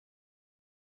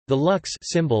The lux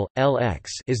symbol, Lx,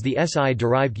 is the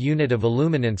SI-derived unit of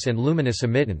illuminance and luminous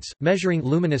emittance, measuring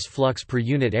luminous flux per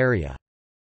unit area.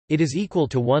 It is equal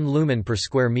to 1 lumen per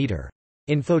square meter.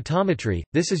 In photometry,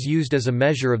 this is used as a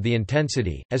measure of the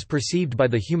intensity, as perceived by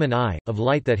the human eye, of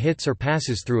light that hits or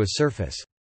passes through a surface.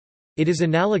 It is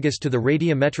analogous to the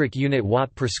radiometric unit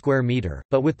watt per square meter,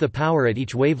 but with the power at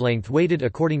each wavelength weighted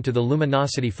according to the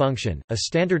luminosity function, a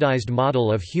standardized model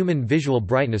of human visual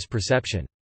brightness perception.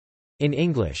 In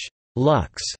English,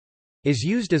 lux is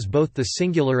used as both the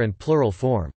singular and plural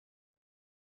form.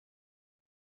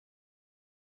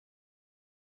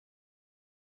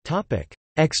 Topic: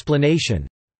 Explanation.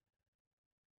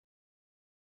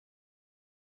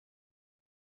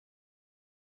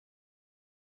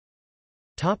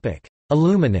 Topic: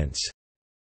 Illuminance.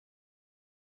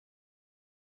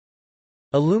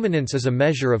 Illuminance is a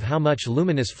measure of how much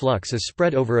luminous flux is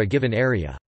spread over a given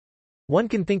area. One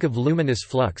can think of luminous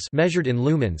flux measured in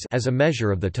lumens as a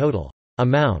measure of the total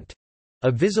amount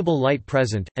of visible light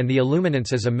present, and the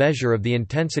illuminance as a measure of the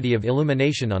intensity of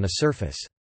illumination on a surface.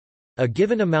 A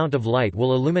given amount of light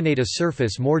will illuminate a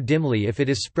surface more dimly if it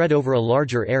is spread over a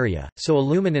larger area, so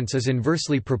illuminance is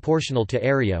inversely proportional to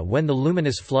area when the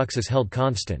luminous flux is held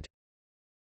constant.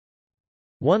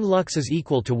 1 lux is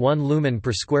equal to 1 lumen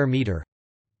per square meter.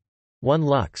 1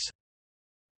 lux.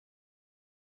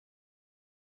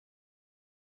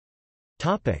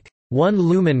 1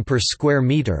 lumen per square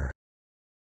meter.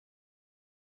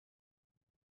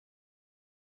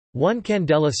 1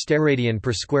 candela steradian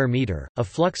per square meter, a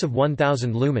flux of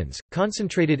 1000 lumens,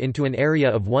 concentrated into an area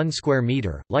of 1 square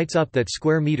meter, lights up that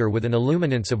square meter with an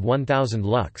illuminance of 1000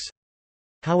 lux.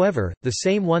 However, the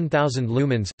same 1000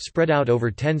 lumens, spread out over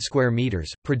 10 square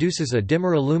meters, produces a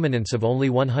dimmer illuminance of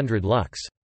only 100 lux.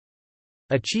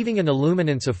 Achieving an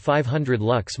illuminance of 500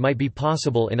 lux might be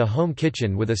possible in a home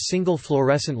kitchen with a single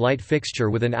fluorescent light fixture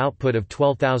with an output of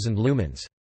 12,000 lumens.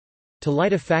 To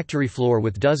light a factory floor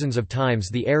with dozens of times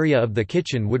the area of the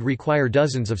kitchen would require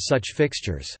dozens of such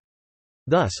fixtures.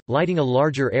 Thus, lighting a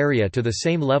larger area to the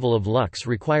same level of lux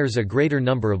requires a greater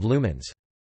number of lumens.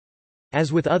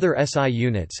 As with other SI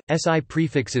units, SI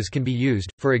prefixes can be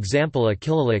used, for example a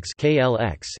kilolux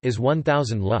 (KLX) is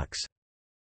 1000 lux.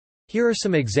 Here are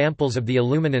some examples of the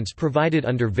illuminance provided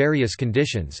under various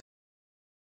conditions.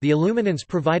 The illuminance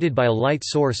provided by a light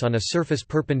source on a surface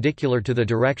perpendicular to the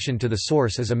direction to the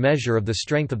source is a measure of the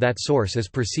strength of that source as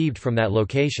perceived from that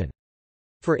location.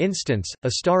 For instance,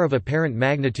 a star of apparent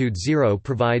magnitude 0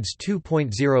 provides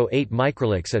 2.08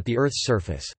 microlux at the Earth's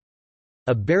surface.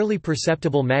 A barely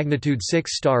perceptible magnitude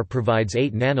 6 star provides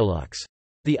 8 nanolux.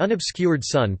 The unobscured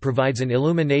Sun provides an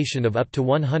illumination of up to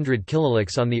 100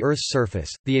 kilolux on the Earth's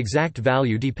surface, the exact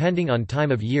value depending on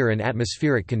time of year and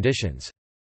atmospheric conditions.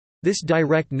 This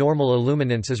direct normal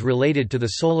illuminance is related to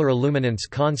the solar illuminance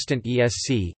constant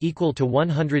ESC, equal to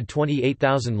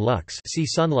 128,000 lux. See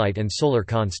sunlight and solar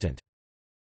constant.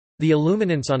 The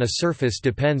illuminance on a surface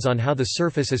depends on how the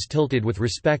surface is tilted with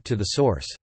respect to the source.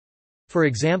 For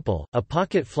example, a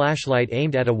pocket flashlight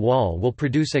aimed at a wall will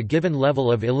produce a given level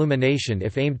of illumination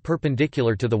if aimed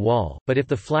perpendicular to the wall, but if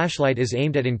the flashlight is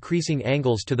aimed at increasing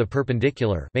angles to the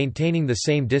perpendicular, maintaining the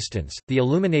same distance, the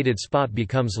illuminated spot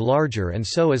becomes larger and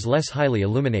so is less highly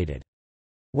illuminated.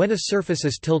 When a surface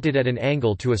is tilted at an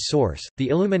angle to a source, the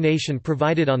illumination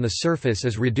provided on the surface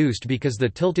is reduced because the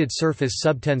tilted surface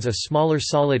subtends a smaller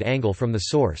solid angle from the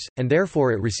source, and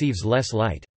therefore it receives less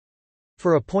light.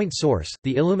 For a point source,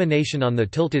 the illumination on the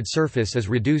tilted surface is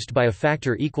reduced by a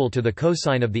factor equal to the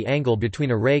cosine of the angle between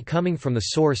a ray coming from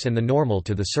the source and the normal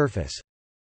to the surface.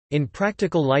 In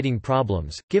practical lighting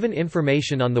problems, given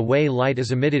information on the way light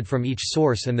is emitted from each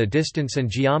source and the distance and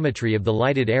geometry of the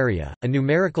lighted area, a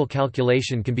numerical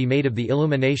calculation can be made of the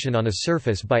illumination on a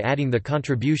surface by adding the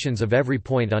contributions of every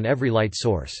point on every light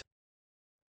source.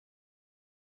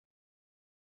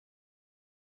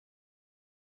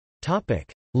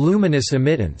 Luminous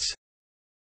emittance.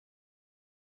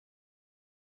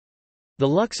 The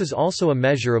lux is also a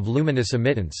measure of luminous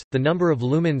emittance, the number of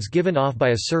lumens given off by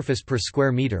a surface per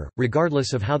square meter,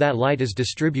 regardless of how that light is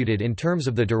distributed in terms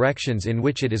of the directions in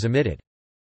which it is emitted.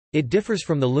 It differs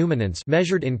from the luminance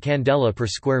measured in candela per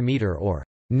square meter or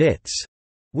nits,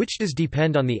 which does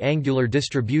depend on the angular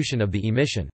distribution of the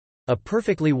emission. A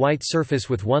perfectly white surface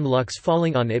with 1 lux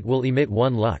falling on it will emit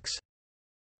 1 lux.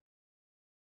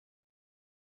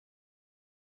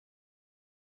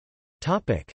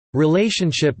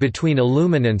 Relationship between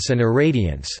illuminance and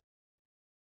irradiance.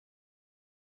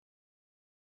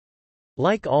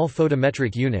 Like all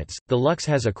photometric units, the lux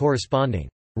has a corresponding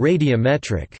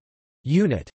radiometric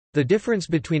unit. The difference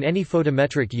between any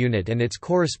photometric unit and its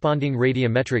corresponding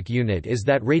radiometric unit is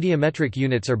that radiometric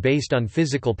units are based on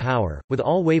physical power, with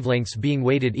all wavelengths being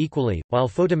weighted equally, while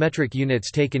photometric units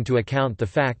take into account the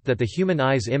fact that the human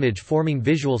eye's image-forming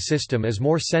visual system is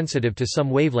more sensitive to some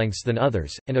wavelengths than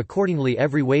others, and accordingly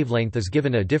every wavelength is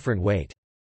given a different weight.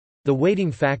 The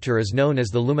weighting factor is known as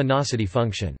the luminosity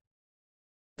function.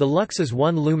 The lux is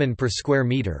 1 lumen per square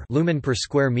meter,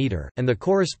 and the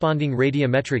corresponding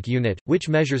radiometric unit, which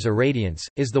measures irradiance,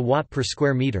 is the watt per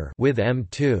square meter with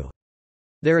m2.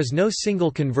 There is no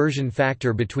single conversion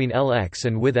factor between Lx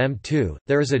and with m2.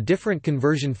 There is a different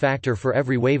conversion factor for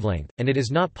every wavelength, and it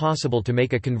is not possible to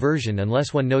make a conversion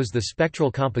unless one knows the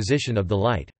spectral composition of the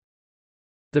light.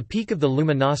 The peak of the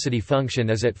luminosity function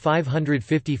is at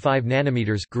 555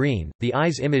 nanometers green. The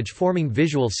eye's image-forming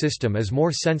visual system is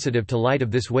more sensitive to light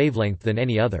of this wavelength than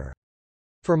any other.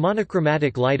 For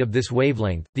monochromatic light of this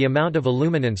wavelength, the amount of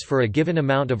illuminance for a given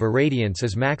amount of irradiance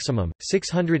is maximum,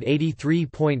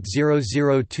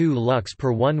 683.002 lux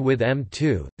per 1 with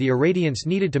m2. The irradiance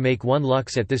needed to make 1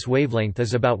 lux at this wavelength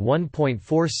is about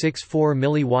 1.464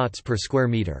 milliwatts per square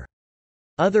meter.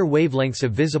 Other wavelengths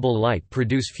of visible light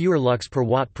produce fewer lux per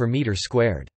watt per meter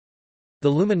squared. The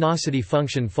luminosity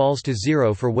function falls to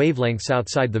 0 for wavelengths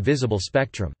outside the visible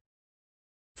spectrum.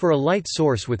 For a light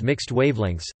source with mixed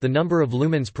wavelengths, the number of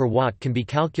lumens per watt can be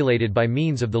calculated by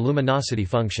means of the luminosity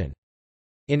function.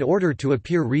 In order to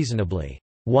appear reasonably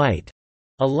white,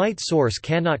 a light source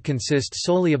cannot consist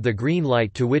solely of the green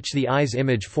light to which the eye's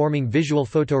image-forming visual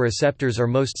photoreceptors are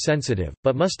most sensitive,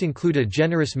 but must include a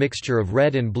generous mixture of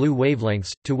red and blue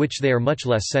wavelengths, to which they are much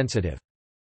less sensitive.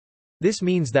 This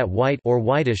means that white or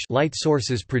whitish light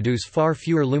sources produce far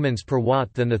fewer lumens per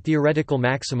watt than the theoretical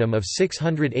maximum of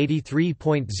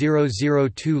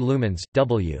 683.002 lumens,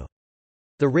 W.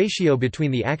 The ratio between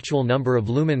the actual number of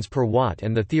lumens per watt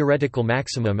and the theoretical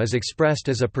maximum is expressed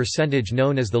as a percentage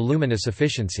known as the luminous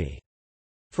efficiency.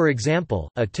 For example,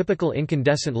 a typical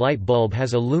incandescent light bulb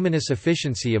has a luminous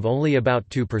efficiency of only about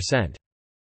 2%.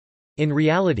 In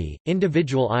reality,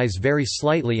 individual eyes vary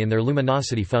slightly in their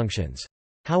luminosity functions.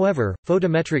 However,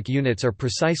 photometric units are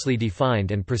precisely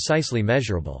defined and precisely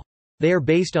measurable. They are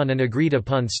based on an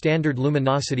agreed-upon standard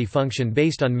luminosity function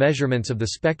based on measurements of the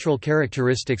spectral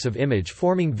characteristics of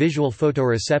image-forming visual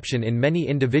photoreception in many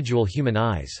individual human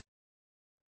eyes.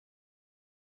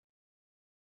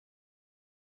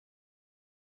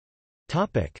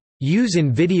 Use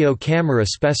in video camera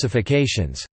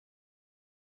specifications.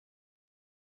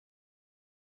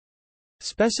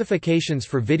 Specifications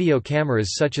for video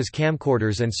cameras such as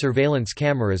camcorders and surveillance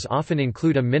cameras often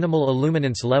include a minimal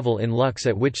illuminance level in lux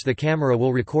at which the camera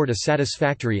will record a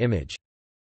satisfactory image.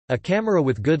 A camera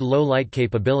with good low light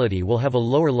capability will have a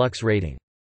lower lux rating.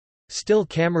 Still,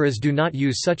 cameras do not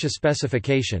use such a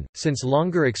specification, since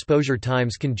longer exposure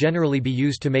times can generally be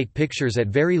used to make pictures at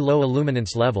very low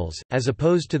illuminance levels, as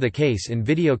opposed to the case in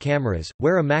video cameras,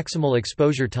 where a maximal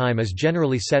exposure time is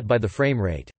generally set by the frame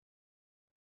rate.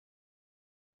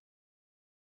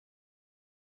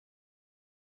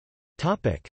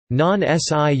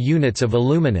 Non-SI units of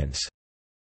illuminance.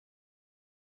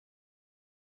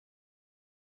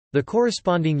 The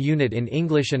corresponding unit in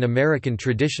English and American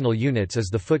traditional units is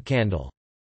the foot candle.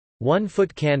 1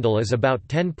 foot candle is about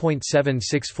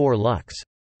 10.764 lux.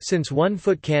 Since 1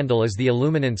 foot candle is the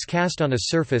illuminance cast on a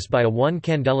surface by a 1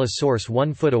 candela source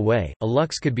 1 foot away, a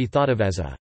lux could be thought of as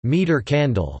a meter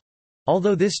candle,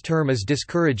 although this term is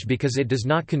discouraged because it does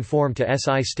not conform to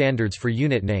SI standards for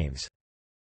unit names.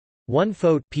 1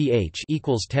 phot pH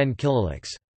equals 10 kilolux.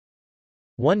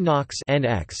 1 nox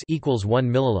nx equals 1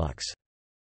 millilux.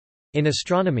 In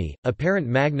astronomy, apparent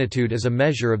magnitude is a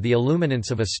measure of the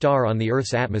illuminance of a star on the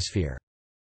Earth's atmosphere.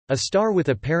 A star with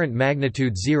apparent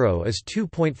magnitude 0 is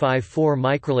 2.54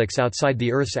 microlux outside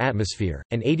the Earth's atmosphere,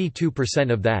 and 82%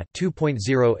 of that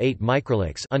 2.08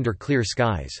 microlux under clear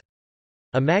skies.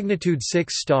 A magnitude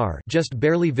 6 star just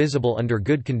barely visible under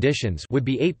good conditions would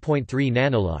be 8.3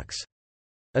 nanolux.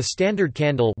 A standard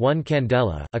candle 1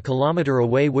 candela a kilometer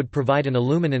away would provide an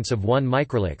illuminance of 1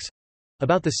 microlux,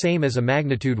 about the same as a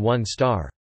magnitude 1 star.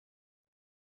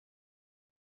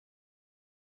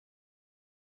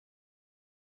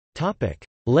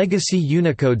 Legacy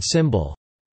Unicode symbol.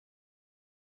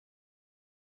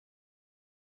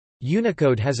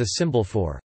 Unicode has a symbol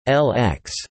for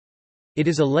LX. It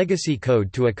is a legacy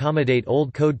code to accommodate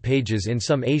old code pages in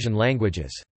some Asian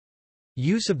languages.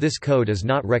 Use of this code is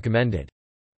not recommended.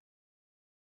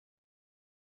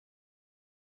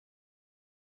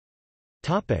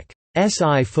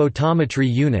 SI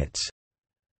photometry units.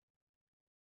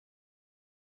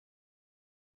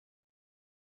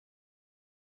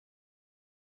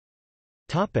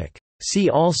 See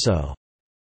also: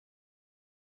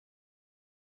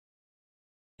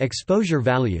 exposure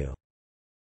value.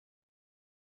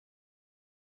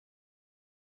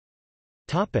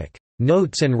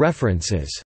 Notes and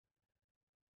references.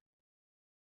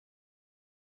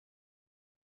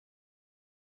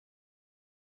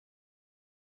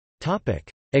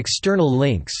 External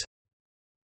links.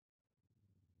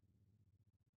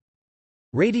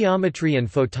 Radiometry and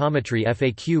photometry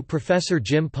FAQ. Professor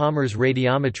Jim Palmer's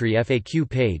Radiometry FAQ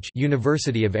page,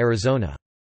 University of Arizona.